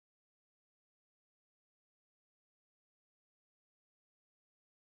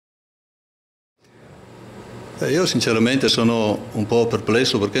Io sinceramente sono un po'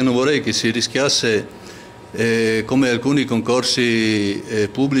 perplesso perché non vorrei che si rischiasse come alcuni concorsi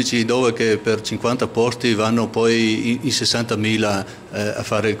pubblici dove che per 50 posti vanno poi in 60.000 a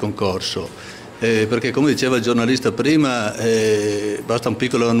fare il concorso. Perché come diceva il giornalista prima, basta un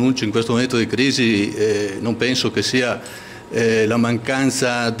piccolo annuncio in questo momento di crisi, non penso che sia la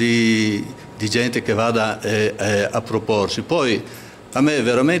mancanza di gente che vada a proporsi. Poi a me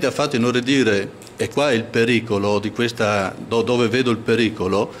veramente ha fatto inorridire, e qua è il pericolo di questa, dove vedo il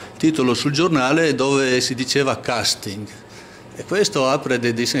pericolo, titolo sul giornale dove si diceva casting. E questo apre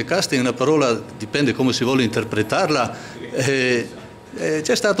dei casting, è una parola, dipende come si vuole interpretarla.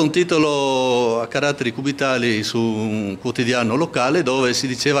 C'è stato un titolo a caratteri cubitali su un quotidiano locale dove si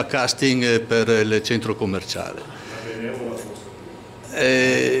diceva casting per il centro commerciale.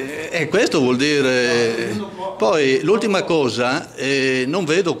 E questo vuol dire... Poi l'ultima cosa, non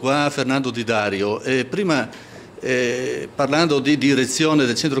vedo qua Fernando Di Dario, prima parlando di direzione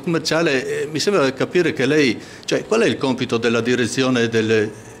del centro commerciale mi sembra capire che lei, cioè qual è il compito della direzione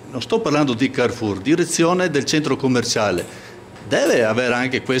non sto parlando di Carrefour, direzione del centro commerciale, deve avere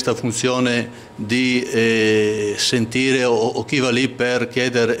anche questa funzione di sentire o chi va lì per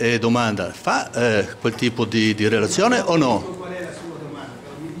chiedere domanda, fa quel tipo di relazione o no?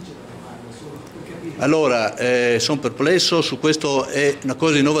 Allora, sono perplesso, su questo è una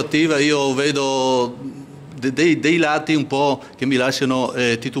cosa innovativa, io vedo dei lati un po' che mi lasciano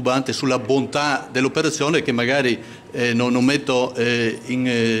titubante sulla bontà dell'operazione che magari non metto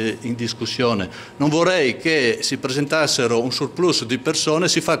in discussione. Non vorrei che si presentassero un surplus di persone,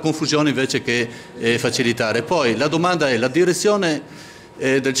 si fa confusione invece che facilitare. Poi la domanda è la direzione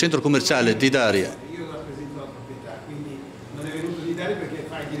del centro commerciale di Daria. Io rappresento la proprietà, quindi non è venuto di Daria perché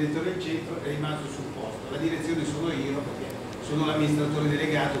fa il direttore del centro e è rimasto sul posto. La direzione sono io perché sono l'amministratore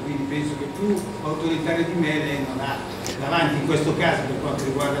delegato, quindi penso che più autoritario di me lei non ha davanti in questo caso per quanto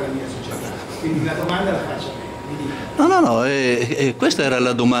riguarda la mia società. Quindi la domanda la faccio a me. No, questa era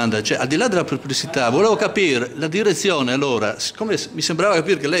la domanda, cioè al di là della perplessità, volevo capire la direzione, allora, siccome mi sembrava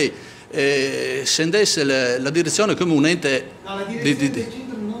capire che lei scendesse la direzione come un ente... No, la direzione del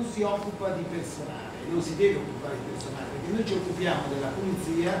centro non si occupa di personale, non si deve occupare di personale, perché noi ci occupiamo della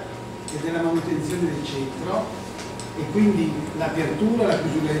pulizia e della manutenzione del centro e quindi l'apertura, la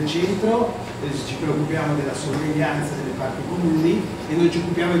chiusura del centro, ci preoccupiamo della sorveglianza delle parti comuni e non ci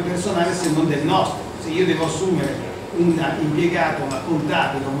occupiamo del personale se non del nostro. Se io devo assumere un impiegato, una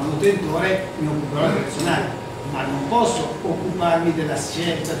contabile, un manutentore, mi occuperò del personale, ma non posso occuparmi della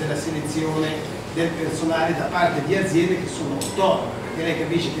scelta, della selezione del personale da parte di aziende che sono autonome, perché lei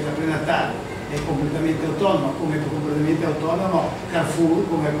capisce che la prenatale è completamente autonoma, come è completamente autonomo Carrefour,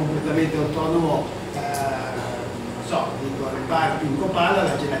 come è completamente autonomo il reparto in Copala,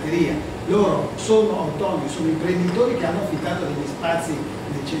 la gelateria. Loro sono autonomi, sono imprenditori che hanno affittato degli spazi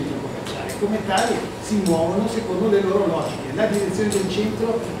nel centro commerciale, come tali si muovono secondo le loro logiche. La direzione del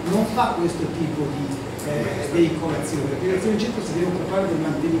centro non fa questo tipo di veicolazione, la direzione del centro si deve occupare del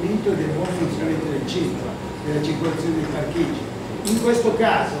mantenimento e del buon funzionamento del centro, della circolazione dei parcheggi. In questo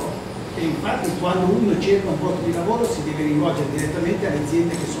caso, e infatti quando uno cerca un posto di lavoro si deve rivolgere direttamente alle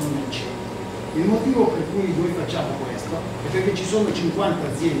aziende che sono nel centro. Il motivo per cui noi facciamo questo è perché ci sono 50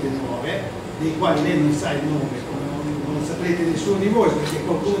 aziende nuove, dei quali lei non sa il nome, come non saprete nessuno di voi, perché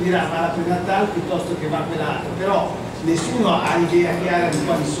qualcuno dirà va alla prenatale piuttosto che va a quell'altro, però nessuno ha idea chiara di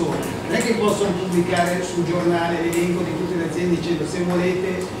quali sono. Non è che possono pubblicare sul giornale l'elenco di tutte le aziende dicendo se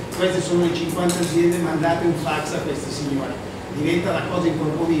volete, queste sono le 50 aziende, mandate un fax a questi signori. Diventa una cosa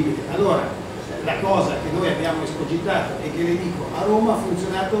improponibile. Allora, la cosa che noi abbiamo escogitato e che le dico, a Roma ha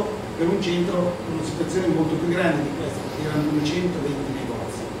funzionato per un centro con una situazione molto più grande di questa, perché erano 220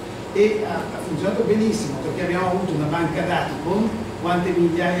 negozi e ha funzionato benissimo perché abbiamo avuto una banca dati con quante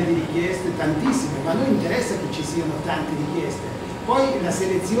migliaia di richieste, tantissime, ma a noi interessa che ci siano tante richieste. Poi la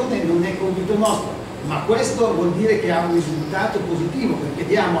selezione non è compito nostro, ma questo vuol dire che ha un risultato positivo perché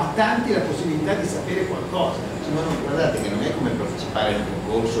diamo a tanti la possibilità di sapere qualcosa. Ma guardate che non è come partecipare a un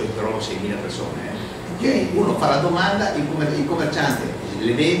concorso e trovo 6.000 persone. Uno fa la domanda, il commerciante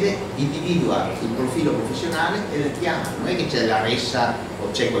le vede, individua il profilo professionale e le chiama. Non è che c'è la ressa o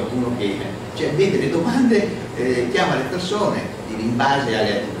c'è qualcuno che vede le domande, chiama le persone in base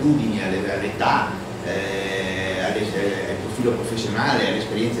alle attitudini, all'età, al profilo professionale, alle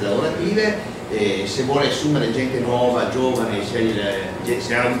esperienze lavorative. Se vuole assumere gente nuova, giovane,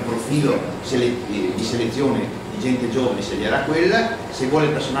 se ha un profilo di selezione gente giovane sceglierà quella, se vuole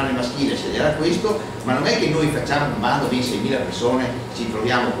il personale maschile sceglierà questo, ma non è che noi facciamo un bando di 6.000 persone, ci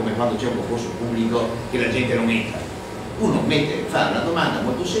troviamo come quando c'è un concorso pubblico che la gente non entra. Uno fa una domanda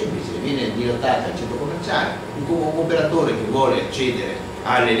molto semplice, viene dirottata al centro commerciale, un operatore che vuole accedere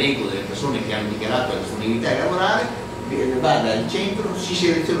all'elenco delle persone che hanno dichiarato la disponibilità di lavorare, va dal centro, si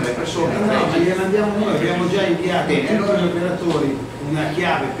seleziona le persone. No, ma gliela mandiamo noi, abbiamo già inviato a tutti gli operatori una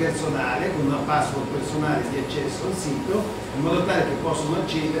chiave personale con una password personale di accesso al sito, in modo tale che possono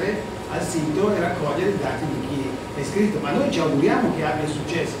accedere al sito e raccogliere i dati di chi è iscritto. Ma noi ci auguriamo che abbia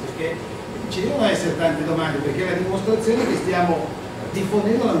successo, perché ci devono essere tante domande, perché è la dimostrazione che stiamo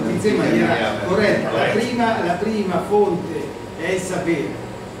diffondendo la notizia in maniera corretta. La prima fonte è il sapere.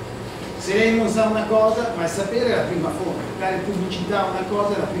 Se lei non sa una cosa, ma il sapere è la prima fonte, dare pubblicità a una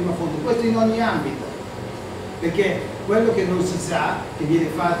cosa è la prima fonte, questo in ogni ambito, perché quello che non si sa, che viene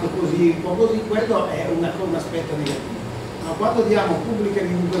fatto così, un po' così, quello è un aspetto negativo. Ma quando diamo pubblica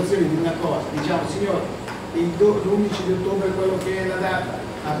divulgazione di una cosa, diciamo signore, l'11 di ottobre è quello che è la data,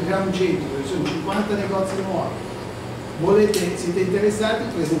 apriamo un centro, dove sono 50 negozi nuovi, siete interessati,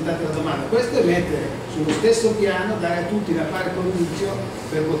 presentate la domanda. Questo è mettere sullo stesso piano, dare a tutti la pari condizione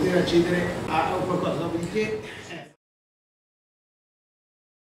per poter accedere a qualcosa. Dopodiché